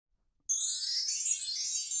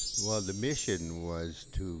Well, the mission was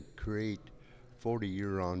to create 40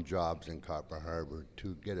 year-round jobs in Copper Harbor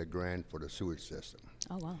to get a grant for the sewer system.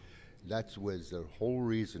 Oh, wow. That was the whole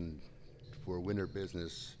reason for winter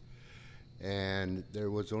business. And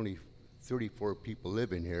there was only 34 people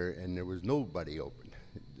living here, and there was nobody open.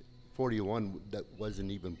 41 that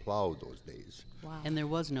wasn't even plowed those days. Wow. And there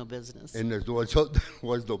was no business. And there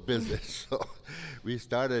was no business. So we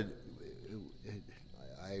started,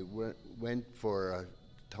 I went for a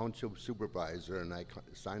township supervisor, and I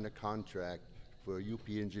signed a contract for UP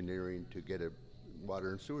Engineering to get a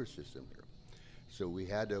water and sewer system here. So we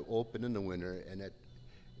had to open in the winter, and at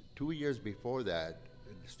 2 years before that,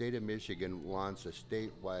 the state of Michigan wants a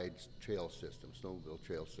statewide trail system, snowmobile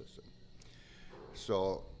trail system.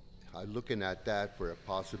 So I'm looking at that for a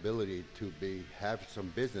possibility to have some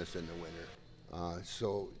business in the winter.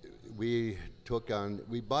 So we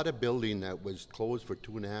bought a building that was closed for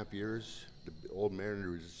 2.5 years. The old Mariner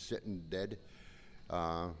was sitting dead.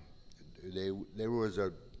 There was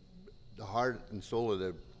the heart and soul of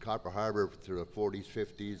the Copper Harbor through the 40s,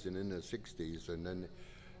 50s, and in the 60s, and then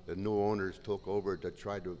the new owners took over to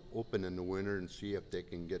try to open in the winter and see if they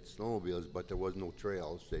can get snowmobiles, but there was no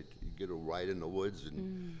trails. They'd get a ride in the woods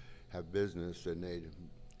and have business, and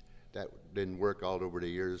that didn't work out over the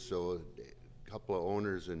years, so a couple of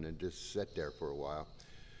owners and it just sat there for a while.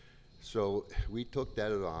 So we took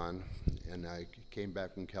that on, and I came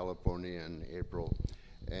back from California in April,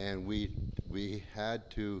 and we had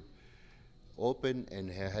to open and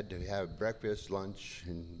had to have breakfast, lunch,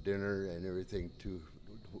 and dinner and everything to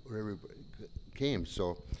whoever came.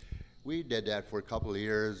 So we did that for a couple of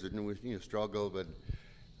years, and we struggled, but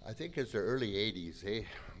I think it's the early 80s,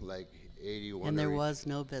 like 81. And there was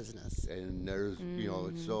no business. And there's,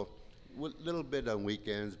 so a little bit on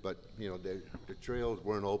weekends, but, the trails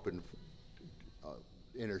weren't open,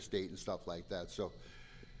 interstate and stuff like that. So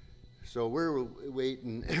we're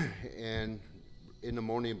waiting, and in the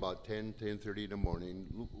morning, about 10:30 in the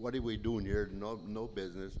morning, what are we doing here? No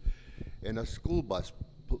business. And a school bus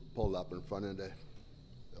pulled up in front of the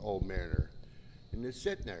old Mariner, and they're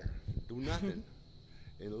sitting there, do nothing.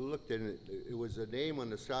 And looked, and it was a name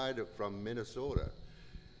on the side from Minnesota.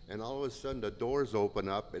 And all of a sudden, the doors open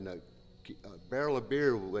up, and a barrel of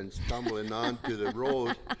beer went stumbling onto the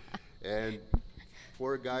road, and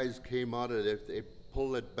 4 guys came out of it. They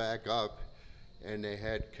pulled it back up, and they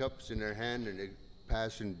had cups in their hand, and they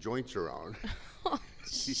passing joints around.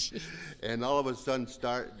 And all of a sudden,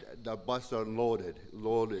 the bus unloaded,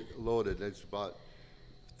 loaded. It's about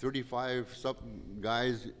 35 something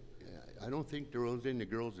guys. I don't think there was any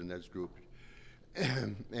girls in this group.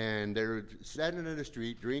 And they're standing in the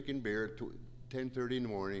street drinking beer 10:30 in the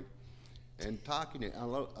morning and talking.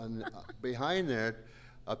 And behind that,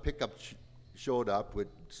 a pickup showed up with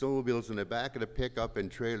snowmobiles in the back of the pickup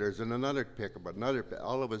and trailers, and another pickup,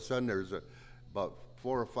 all of a sudden there's about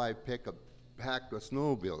 4 or 5 pickup packed with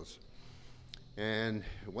snowmobiles. And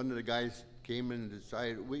one of the guys came in and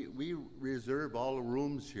decided, we reserve all the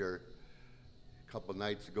rooms here. A couple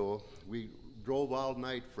nights ago, we drove all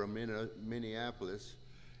night from Minneapolis,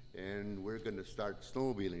 and we're going to start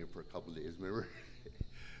snowmobiling for a couple of days. Remember?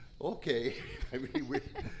 Okay. I mean,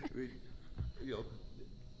 we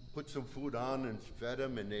put some food on and fed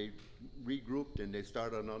them, and they regrouped and they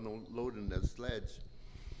started unloading the sleds.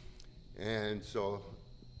 And so,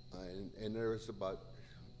 and there was about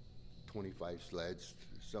 25 sleds,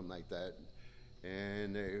 something like that,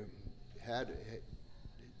 and they had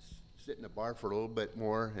sit in the bar for a little bit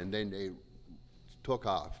more, and then they took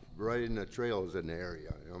off right in the trails in the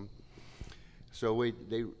area. So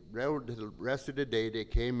they rode the rest of the day. They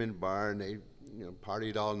came in bar and they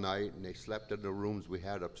partied all night, and they slept in the rooms we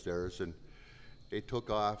had upstairs, and they took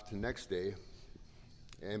off the next day.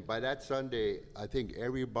 And by that Sunday, I think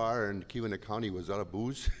every bar in Keweenaw County was out of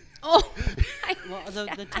booze. Oh, Well,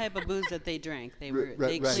 the type of booze that they drank, they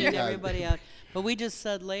Right, cleaned yeah. everybody out. But we just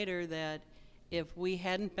said later that if we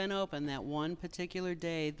hadn't been open that one particular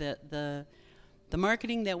day, that the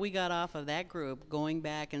marketing that we got off of that group, going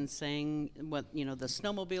back and saying what the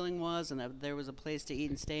snowmobiling was, and that there was a place to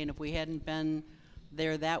eat and stay, and if we hadn't been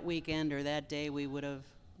there that weekend or that day, we would have.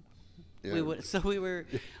 Yeah.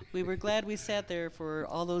 We were glad we sat there for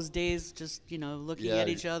all those days, just looking Yeah, at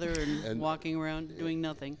each other and and- walking around doing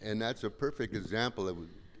nothing. And that's a perfect example of,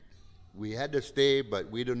 we had to stay,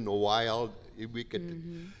 but we didn't know why we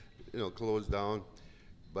could, close down.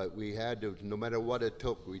 But we had to, no matter what it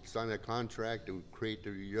took, we'd sign a contract to create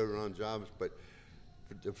the year-round jobs. But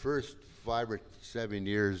for the first 5 or 7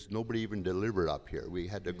 years, nobody even delivered up here. We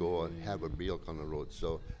had to go and have a meal on the road.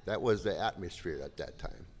 So that was the atmosphere at that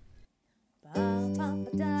time. Ba, ba,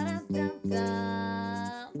 ba, da, da, da,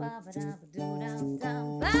 da, ba. Copper Harbor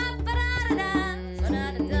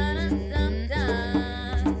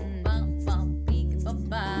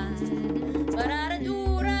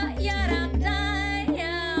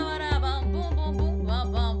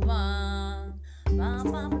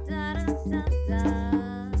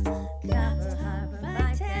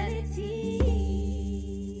Vitality.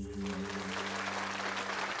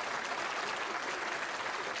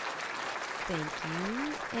 Thank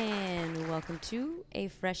you, and welcome to A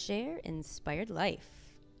Fresh Air Inspired Life.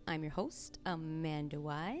 I'm your host, Amanda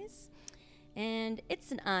Wise, and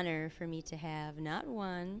it's an honor for me to have not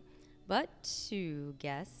one, but two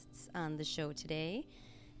guests on the show today.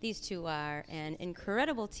 These two are an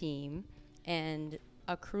incredible team and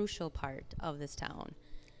a crucial part of this town.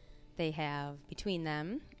 They have, between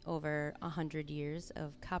them, over 100 years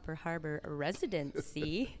of Copper Harbor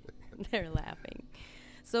residency. They're laughing.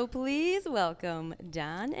 So please welcome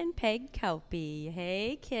Don and Peg Kauppi.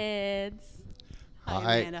 Hey, kids. Hi,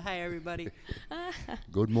 Hi. Amanda. Hi, everybody.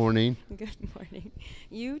 Good morning. Good morning.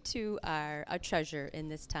 You two are a treasure in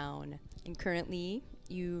this town, and currently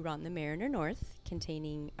you run the Mariner North,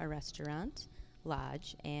 containing a restaurant,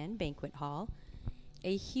 lodge, and banquet hall,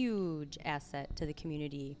 a huge asset to the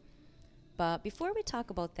community. But before we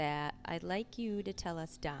talk about that, I'd like you to tell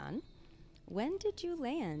us, Don, when did you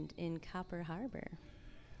land in Copper Harbor?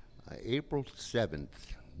 April 7th,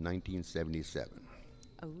 1977.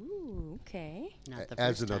 Oh, okay. Not the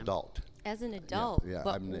As first an time. adult. As an adult, yeah,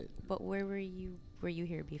 but, I'm the- but where were you? Were you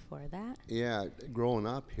here before that? Yeah, growing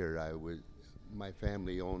up here, my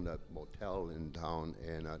family owned a motel in town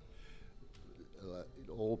and an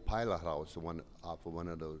old pilot house, the one off of one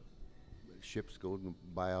of the ships going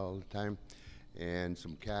by all the time, and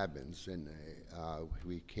some cabins. And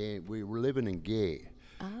we were living in Gay.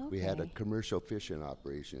 Oh, We had a okay. commercial fishing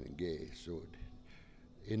operation in Gay. So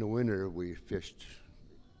in the winter, we fished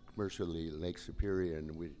commercially Lake Superior,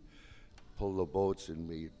 and we pulled the boats and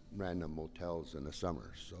we ran the motels in the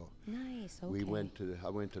summer. So Nice. Okay. I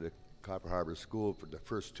went to the Copper Harbor School for the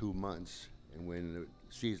first 2 months, and when the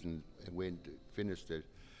season finished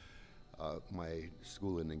my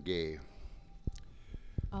schooling in Gay.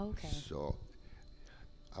 Okay. So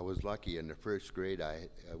I was lucky in the first grade. I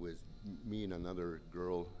was me and another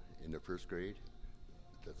girl in the first grade.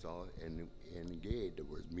 That's all. And in Gay, there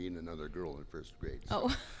was me and another girl in first grade. So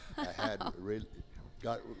Oh. I had really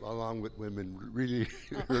got along with women really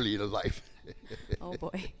early in life. Oh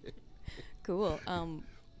boy. Cool.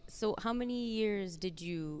 So how many years did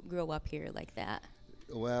you grow up here like that?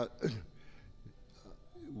 Well,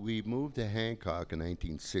 we moved to Hancock in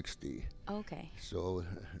 1960. Okay. So,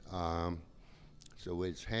 so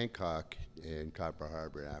it's Hancock and Copper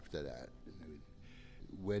Harbor after that.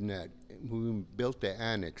 When we built the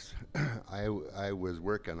annex, I was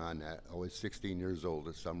working on that. I was 16 years old,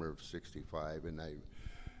 the summer of '65, and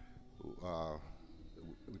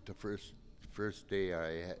the first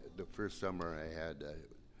summer I had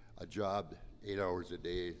a job, 8 hours a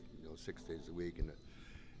day, 6 days a week,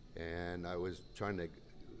 and I was trying to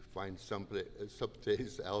find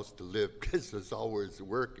someplace else to live because there's always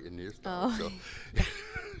work in this town.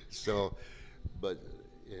 Oh.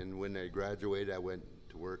 And when I graduated, I went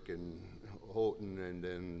to work in Houghton, and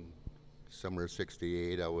then summer of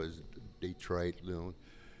 '68, I was Detroit, and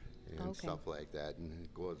Okay. stuff like that, and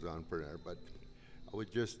it goes on for there. But I was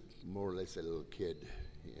just more or less a little kid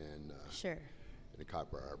in Sure. the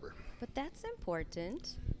Copper Harbor. But that's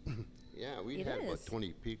important. Yeah, we It had is. about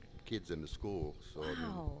 20 kids in the school. So I mean,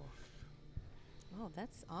 Wow. Oh,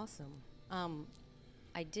 that's awesome.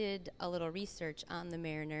 I did a little research on the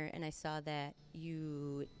Mariner, and I saw that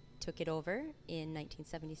you took it over in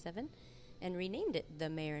 1977 and renamed it the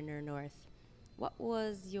Mariner North. What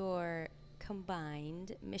was your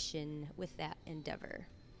combined mission with that endeavor?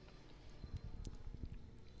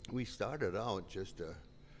 we started out just to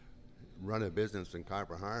run a business in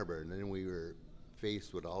Copper Harbor, and then we were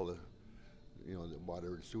faced with all the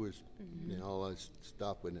water and sewage and all that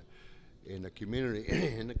stuff in the community.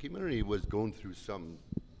 And the community was going through some,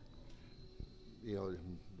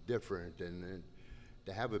 different, and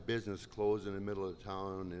to have a business close in the middle of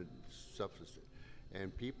town and stuff,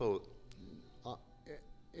 and people,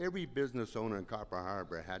 every business owner in Copper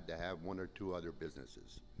Harbor had to have one or two other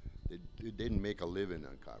businesses. They didn't make a living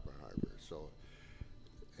on Copper Harbor, so,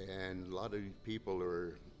 and a lot of people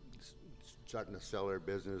are starting to sell their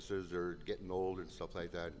businesses or getting old and stuff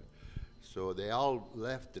like that. So they all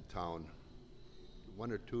left the town.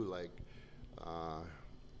 One or two, like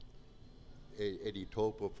Eddie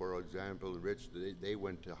Topa, for example, Rich, they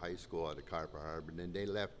went to high school out of Copper Harbor, and then they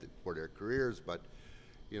left it for their careers. But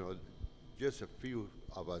just a few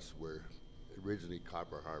of us were originally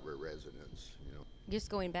Copper Harbor residents, Just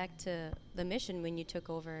going back to the mission when you took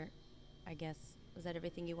over, I guess, was that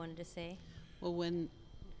everything you wanted to say? Well, when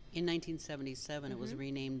in 1977 it was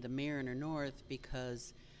renamed the Mariner North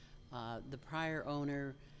because the prior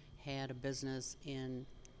owner had a business in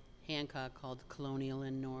Hancock called Colonial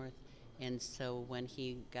Inn North, and so when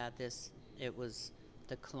he got this, it was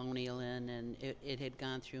the Colonial Inn, and it had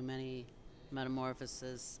gone through many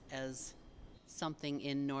metamorphoses as something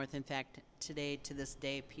in North. In fact, today, to this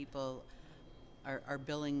day, people are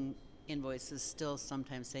billing invoices still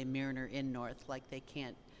sometimes say Mariner Inn North, like they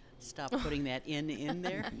can't stop putting that in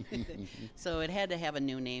there. So it had to have a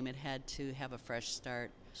new name. It had to have a fresh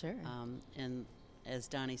start. Sure. And as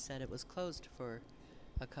Donnie said, it was closed for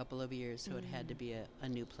a couple of years, so it had to be a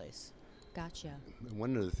new place. Gotcha.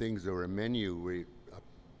 One of the things on our menu were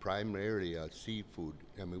primarily seafood.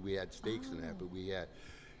 I mean, we had steaks and that, but we had,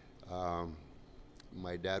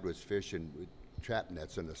 my dad was fishing with trap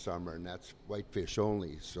nets in the summer, and that's whitefish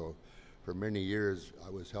only. So for many years, I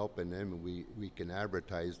was helping them, and we can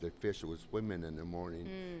advertise that fish was swimming in the morning,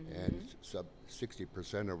 and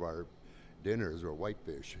 60% of our dinners were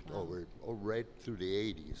whitefish right through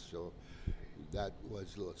the 80s. So that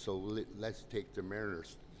was, let's take the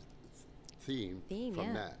Mariners theme from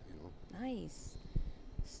yeah. that, Nice.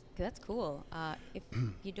 That's cool. If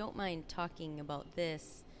you don't mind talking about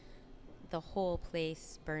this, the whole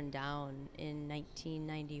place burned down in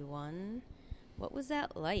 1991. What was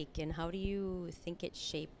that like, and how do you think it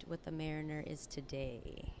shaped what the Mariner is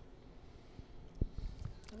today?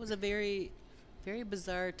 It was a very, very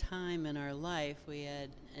bizarre time in our life. We had,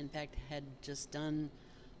 in fact, had just done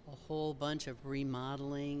a whole bunch of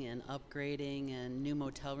remodeling and upgrading and new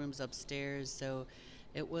motel rooms upstairs. So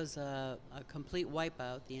it was a complete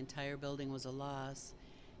wipeout. The entire building was a loss.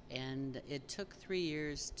 And it took 3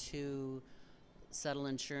 years to settle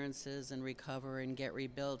insurances and recover and get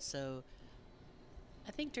rebuilt. So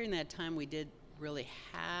I think during that time we did really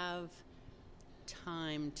have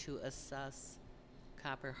time to assess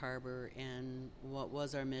Copper Harbor and what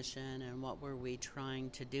was our mission and what were we trying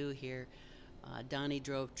to do here. Donnie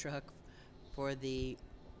drove truck for the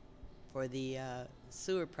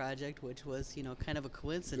sewer project, which was kind of a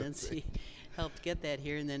coincidence. He helped get that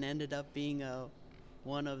here and then ended up being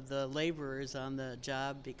one of the laborers on the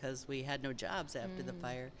job because we had no jobs after the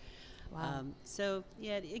fire. Wow. So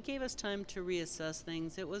yeah, it gave us time to reassess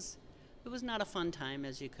things. It was not a fun time,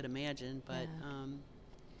 as you could imagine, but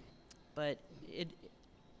but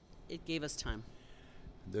it gave us time.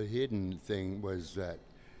 The hidden thing was that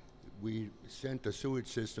we sent the sewage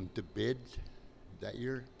system to bid that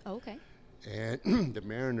year, Oh, okay. and the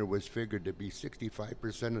Mariner was figured to be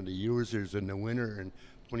 65% of the users in the winter and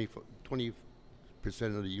 20%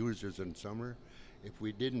 of the users in summer. If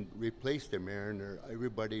we didn't replace the Mariner,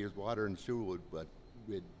 everybody's water and sewer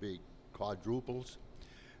would be quadruples.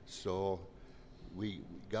 So we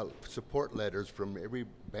got support letters from every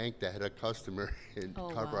bank that had a customer in Oh,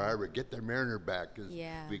 Copper wow. Harbor, get their Mariner back, because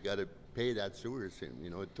Yeah. we got to pay that sewer system.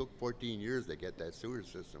 It took 14 years to get that sewer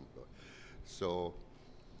system. So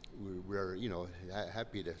we're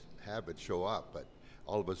happy to have it show up, but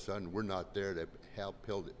all of a sudden we're not there to help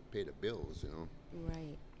pay the bills.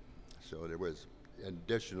 Right. So there was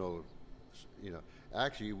additional,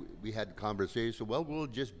 actually we had conversation, well, we'll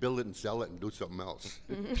just build it and sell it and do something else.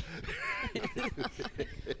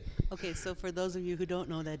 Okay, so for those of you who don't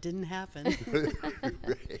know, that didn't happen.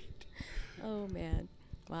 Right. Oh, man.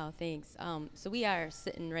 Wow, thanks. So we are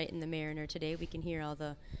sitting right in the Mariner today. We can hear all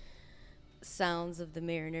the sounds of the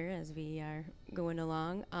Mariner as we are going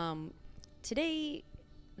along. Today,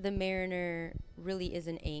 the Mariner really is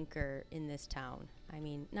an anchor in this town. I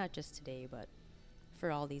mean, not just today, but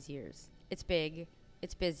for all these years. It's big,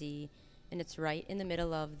 it's busy, and it's right in the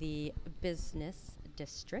middle of the business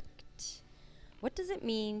district. What does it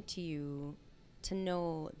mean to you to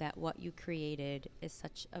know that what you created is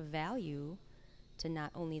such a value to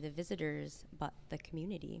not only the visitors, but the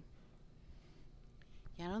community?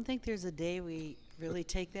 Yeah, I don't think there's a day we really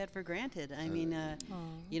take that for granted. I mean,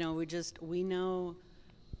 we know,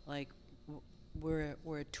 like, we're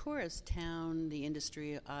a tourist town. The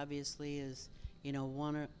industry obviously is,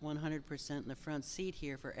 100% in the front seat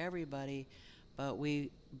here for everybody,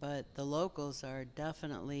 but the locals are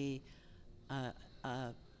definitely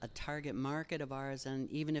a target market of ours,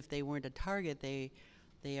 and even if they weren't a target,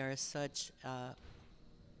 they are such a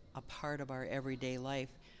part of our everyday life.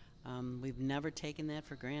 We've never taken that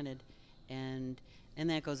for granted, and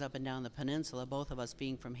that goes up and down the peninsula. Both of us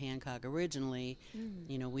being from Hancock originally,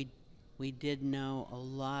 we did know a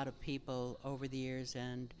lot of people over the years,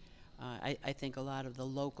 and I think a lot of the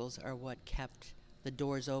locals are what kept the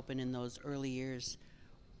doors open in those early years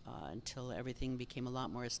until everything became a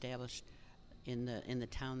lot more established in the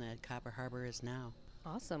town that Copper Harbor is now.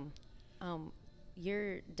 Awesome.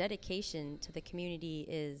 Your dedication to the community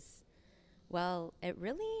is, well, it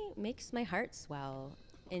really makes my heart swell.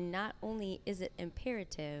 And not only is it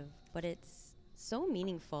imperative, but it's so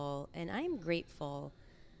meaningful. And I am grateful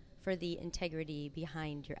for the integrity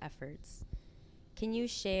behind your efforts. Can you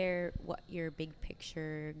share what your big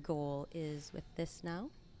picture goal is with this now?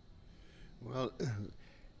 Well,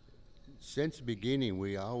 since the beginning,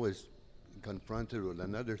 we always confronted with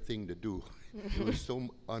another thing to do. It was so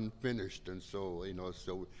unfinished, and so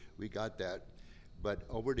so we got that. But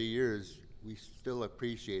over the years, we still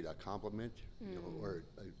appreciate a compliment, or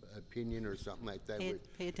an opinion or something like that.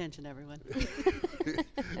 Pay attention, everyone.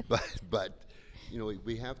 But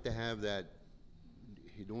we have to have that.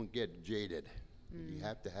 You don't get jaded. You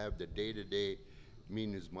have to have the day-to-day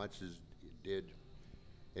mean as much as it did,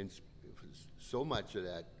 and so much of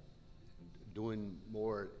that, doing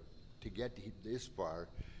more to get this far.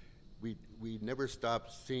 We never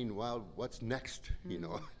stopped seeing, well, what's next?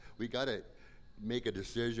 We got to make a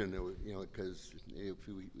decision, because if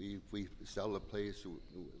we sell the place,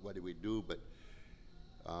 what do we do? But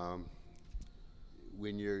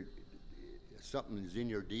when something's in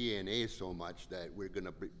your DNA so much that we're going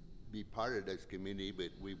to be part of this community, but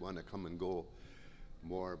we want to come and go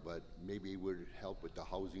more, but maybe it would help with the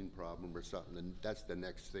housing problem or something, and that's the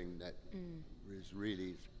next thing that is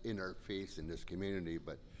really in our face in this community.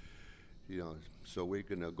 But so we're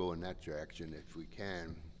going to go in that direction if we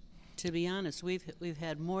can. To be honest, we've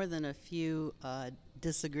had more than a few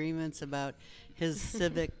disagreements about his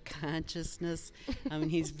civic consciousness. I mean,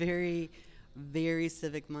 he's very, very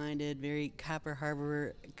civic-minded. Very Copper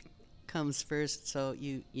Harbor comes first. So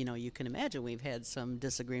you can imagine we've had some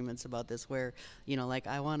disagreements about this. Where like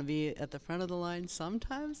I want to be at the front of the line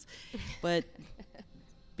sometimes, but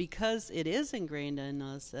because it is ingrained in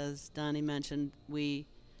us, as Donnie mentioned, we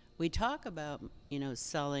talk about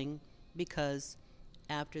selling because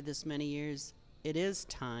after this many years, it is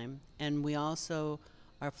time, and we also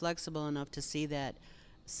are flexible enough to see that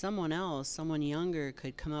someone younger,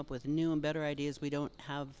 could come up with new and better ideas.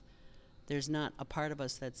 There's not a part of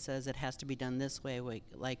us that says it has to be done this way.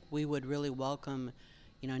 We would really welcome,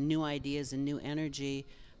 new ideas and new energy,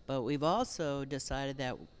 but we've also decided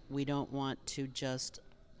that we don't want to just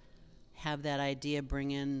have that idea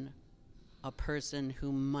bring in a person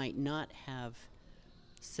who might not have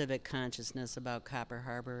civic consciousness about Copper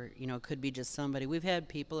Harbor. It could be just somebody. We've had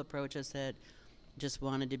people approach us that just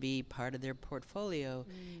wanted to be part of their portfolio,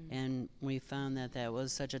 and we found that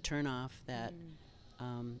was such a turnoff that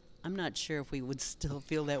I'm not sure if we would still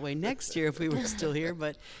feel that way next year if we were still here.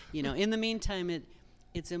 But in the meantime,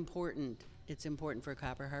 it's important. It's important for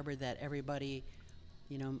Copper Harbor that everybody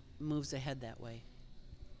moves ahead that way.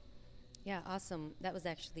 Yeah, awesome. That was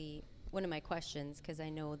actually one of my questions, because I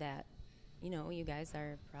know that you guys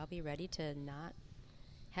are probably ready to not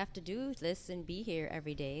have to do this and be here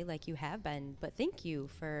every day like you have been. But thank you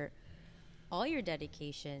for all your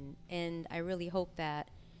dedication. And I really hope that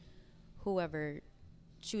whoever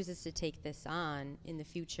chooses to take this on in the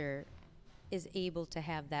future is able to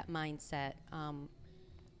have that mindset.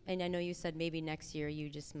 And I know you said maybe next year you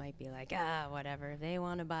just might be like, whatever. If they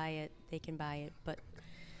want to buy it, they can buy it. But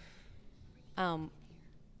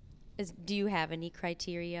do you have any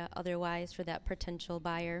criteria otherwise for that potential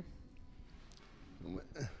buyer?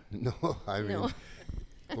 No, I mean,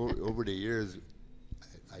 over the years,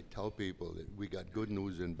 I tell people that we got good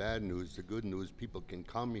news and bad news. The good news, people can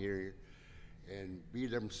come here and be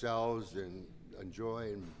themselves and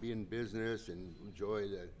enjoy and be in business and enjoy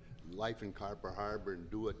the life in Copper Harbor and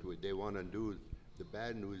do what they want to do. The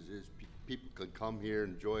bad news is people can come here,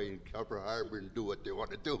 enjoy in Copper Harbor and do what they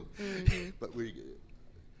want to do. But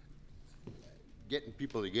getting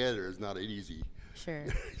people together is not easy. Sure.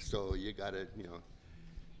 So you got to,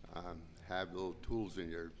 have little tools in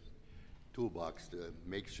your toolbox to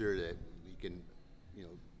make sure that we can,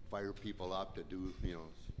 fire people up to do,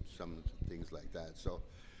 some things like that. So,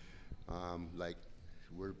 like,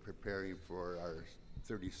 we're preparing for our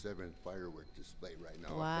 37th firework display right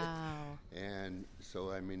now. Wow. And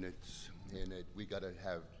so, I mean, we got to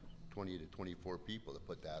have 20 to 24 people to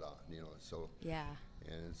put that on, so. Yeah.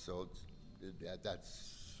 And so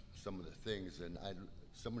that's some of the things, and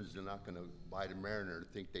someone's not going to buy the Mariner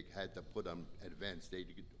think they had to put on events.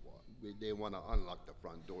 They want to unlock the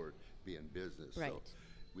front door, be in business. Right. So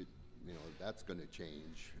that's going to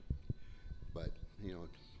change, but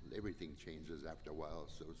everything changes after a while.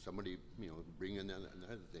 So somebody bring in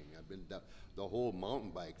another thing. The whole mountain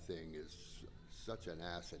bike thing is such an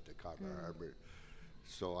asset to Copper Harbor.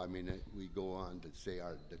 So I mean, we go on to say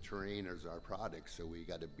the terrain is our product, so we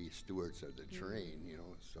got to be stewards of the terrain, you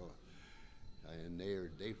know. So, and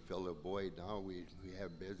they fill a void now. We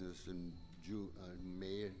have business in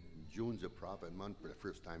May. June's a profit month for the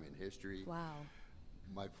first time in history. Wow.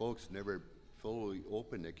 My folks never fully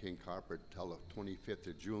opened the King Copper till the 25th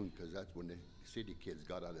of June because that's when the city kids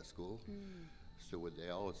got out of school. So when they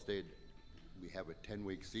all stayed, we have a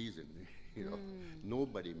 10-week season. You know,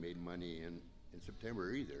 nobody made money in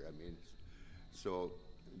September either. I mean, so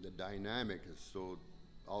the dynamic is so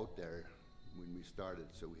out there when we started.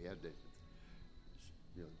 So we had to,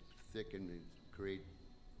 you know, thicken and create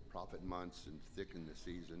profit months and thicken the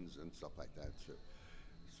seasons and stuff like that.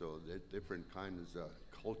 So the different kinds of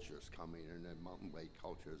cultures coming, and the mountain bike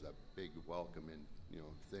culture is a big welcoming, you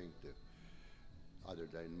know, thing to other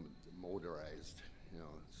than motorized, you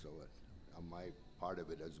know. So my part of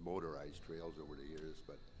it is motorized trails over the years,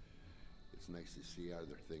 but it's nice to see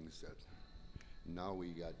other things that now we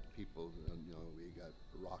got people, you know, we got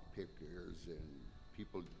rock pickers and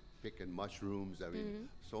people picking mushrooms. I mean,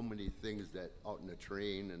 so many things that out in the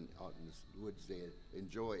terrain and out in the woods they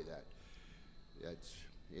enjoy that. That's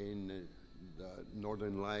in the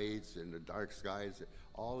northern lights and the dark skies.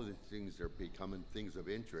 All of the things are becoming things of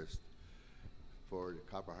interest for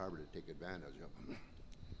Copper Harbor to take advantage of.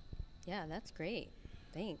 Yeah, that's great.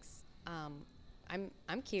 Thanks.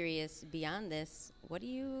 I'm curious, beyond this, what do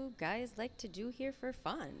you guys like to do here for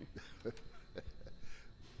fun? We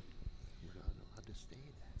don't know how to stay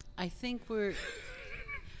that. I think we're.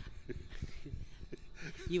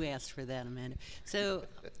 You asked for that, Amanda. So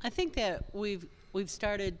I think that we've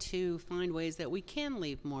started to find ways that we can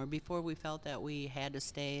leave more. Before we felt that we had to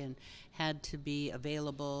stay and had to be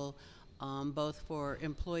available, both for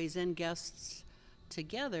employees and guests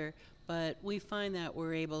together. But we find that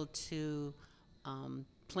we're able to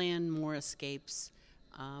plan more escapes.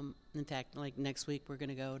 In fact, like next week, we're going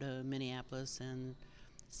to go to Minneapolis and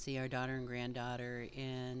see our daughter and granddaughter.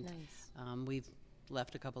 And Nice. we've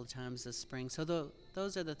left a couple of times this spring. So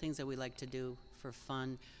those are the things that we like to do for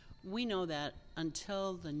fun. We know that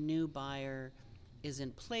until the new buyer is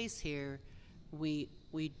in place here, we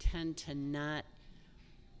tend to not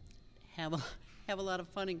have a lot of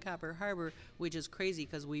fun in Copper Harbor, which is crazy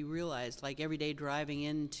because we realized, like, every day driving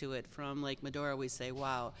into it from Lake Medora, we say,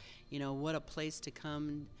 wow, you know, what a place to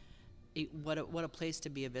come, what a place to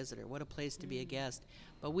be a visitor, what a place to be a guest.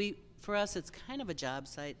 But for us, it's kind of a job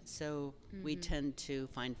site, so we tend to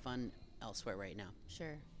find fun elsewhere right now.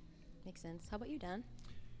 Sure. Makes sense. How about you, Don?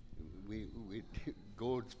 We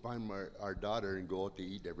go and find our daughter and go out to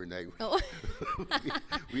eat every night. Oh.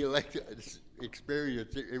 we like to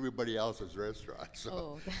experience everybody else's restaurants.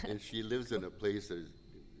 So, and she lives in a place that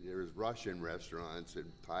there's Russian restaurants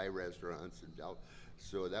and Thai restaurants and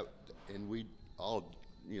so that, and we all,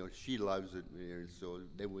 you know, she loves it. You know, so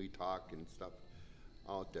then we talk and stuff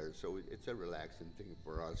out there. So it's a relaxing thing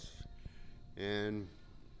for us. And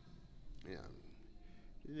yeah.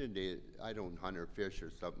 I don't hunt or fish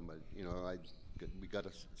or something, but you know, we got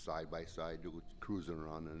a side by side do cruising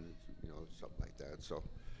around and you know, stuff like that. So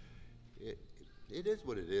it is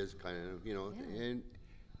what it is, kind of, you know. Yeah. And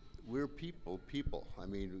we're people. I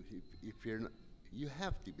mean, if you're not, you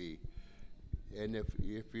have to be. And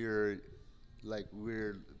if you're like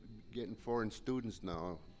we're getting foreign students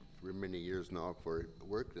now for many years now for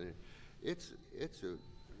work, it's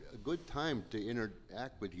a good time to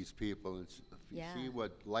interact with these people and see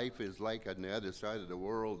what life is like on the other side of the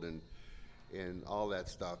world and all that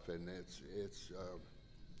stuff. And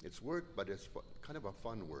it's work, but it's kind of a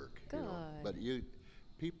fun work. Good. You know? But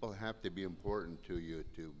people have to be important to you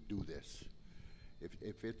to do this.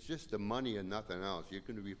 If it's just the money and nothing else, you're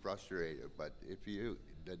going to be frustrated. But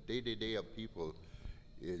the day-to-day of people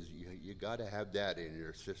is you got to have that in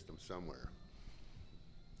your system somewhere.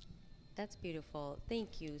 That's beautiful.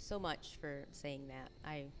 Thank you so much for saying that.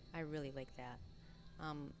 I really like that.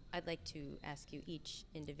 I'd like to ask you each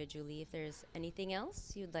individually if there's anything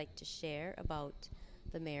else you'd like to share about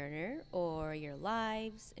the Mariner or your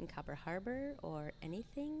lives in Copper Harbor or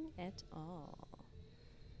anything at all.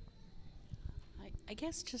 I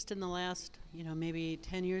guess just in the last, you know, maybe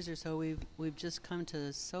 10 years or so, we've just come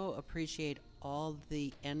to so appreciate all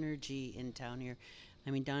the energy in town here.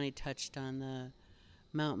 I mean, Donnie touched on the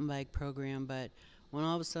mountain bike program, but when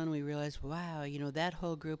all of a sudden we realized, wow, you know, that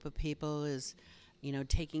whole group of people is, you know,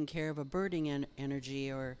 taking care of a birding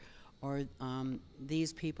energy, or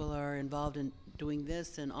these people are involved in doing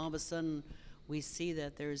this, and all of a sudden we see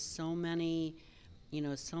that there's so many, you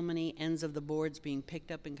know, so many ends of the boards being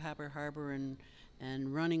picked up in Copper Harbor and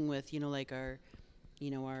running with, you know, like our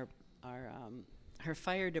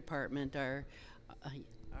fire department,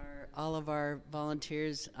 all of our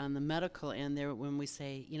volunteers on the medical end there, when we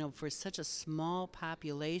say, for such a small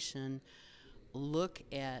population, look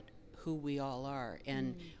at who we all are.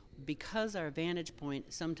 And because our vantage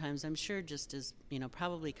point sometimes, I'm sure, just is,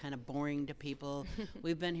 probably kind of boring to people.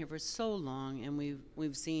 We've been here for so long and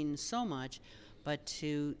we've seen so much, but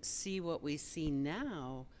to see what we see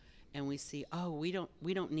now, and we see, oh, we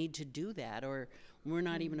don't need to do that, or we're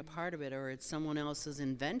not even a part of it, or it's someone else's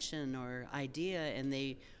invention or idea, and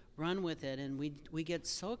they run with it, and we get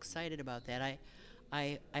so excited about that.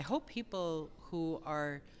 I hope people who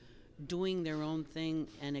are doing their own thing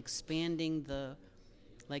and expanding the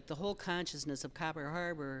whole consciousness of Copper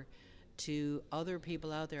Harbor to other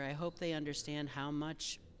people out there, I hope they understand how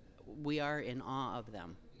much we are in awe of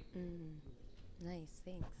them. Nice,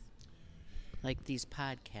 thanks. Like these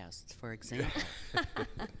podcasts, for example.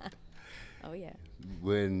 Oh, yeah.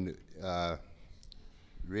 When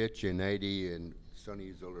Rich and Heidi and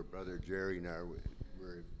Sonny's older brother Jerry and I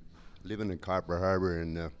were living in Copper Harbor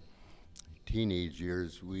in teenage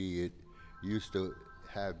years, we used to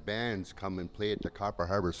have bands come and play at the Copper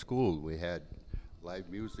Harbor School. We had live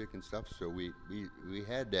music and stuff, so we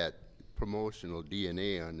had that promotional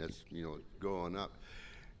DNA on us, growing up.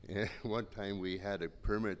 And one time we had a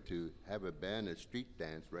permit to have a band, a street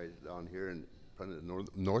dance right down here in front of the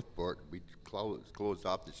Northport. We closed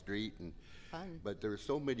off the street, Fun. But there were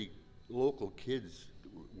so many local kids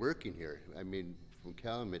working here. I mean, from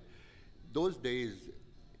Calumet. Those days,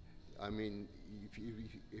 I mean,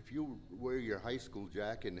 if you wear your high school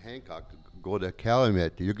jacket in Hancock, go to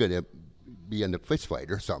Calumet, you're going to be in a fist fight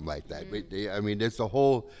or something like that. I mean, there's the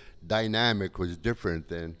whole dynamic was different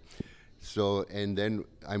then. So, and then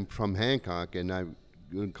I'm from Hancock, and I'm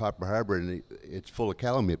in Copper Harbor, and it's full of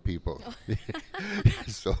Calumet people.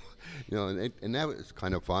 So, and that was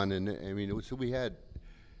kind of fun. And I mean, so we had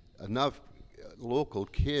enough local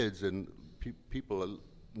kids and people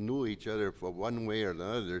knew each other for one way or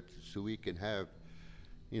another, so we can have,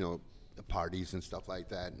 parties and stuff like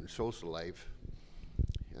that, and social life.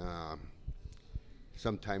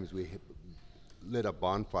 Sometimes we lit a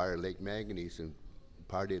bonfire at Lake Manganese and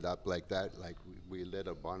partied up like that. Like we lit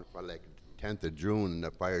a bonfire like 10th of June, and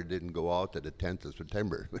the fire didn't go out to the 10th of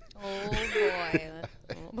September. Oh, boy.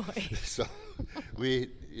 Oh, boy. So we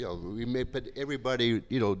made, but everybody,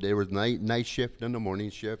 there was night shift and the morning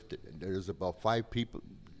shift. There was about 5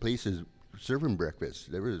 places serving breakfast.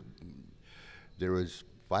 There was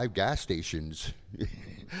 5 gas stations.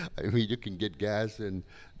 I mean, you can get gas in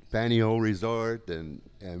Pantyhole Resort, and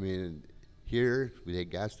I mean, here we had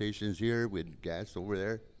gas stations here with gas over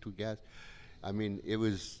there, 2 gas. I mean, it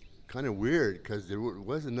was kind of weird because there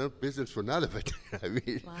wasn't enough business for none of it. I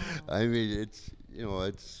mean, Wow. I mean, it's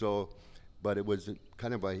so, but it was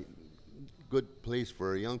kind of a good place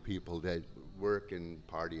for young people that work and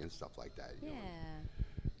party and stuff like that. Yeah.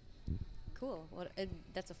 Cool. Well,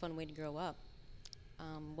 that's a fun way to grow up.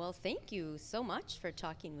 Well, thank you so much for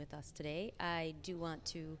talking with us today. I do want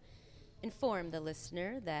to inform the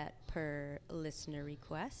listener that per listener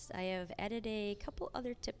request, I have added a couple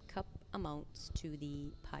other tip cup amounts to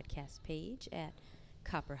the podcast page at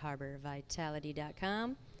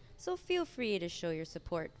copperharborvitality.com. So feel free to show your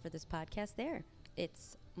support for this podcast there.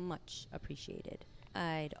 It's much appreciated.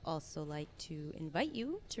 I'd also like to invite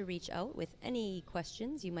you to reach out with any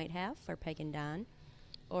questions you might have for Peg and Don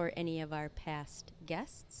or any of our past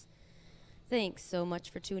guests. Thanks so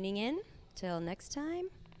much for tuning in. Till next time,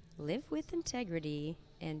 live with integrity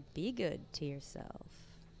and be good to yourself.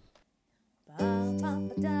 Ba ba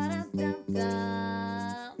da da da da.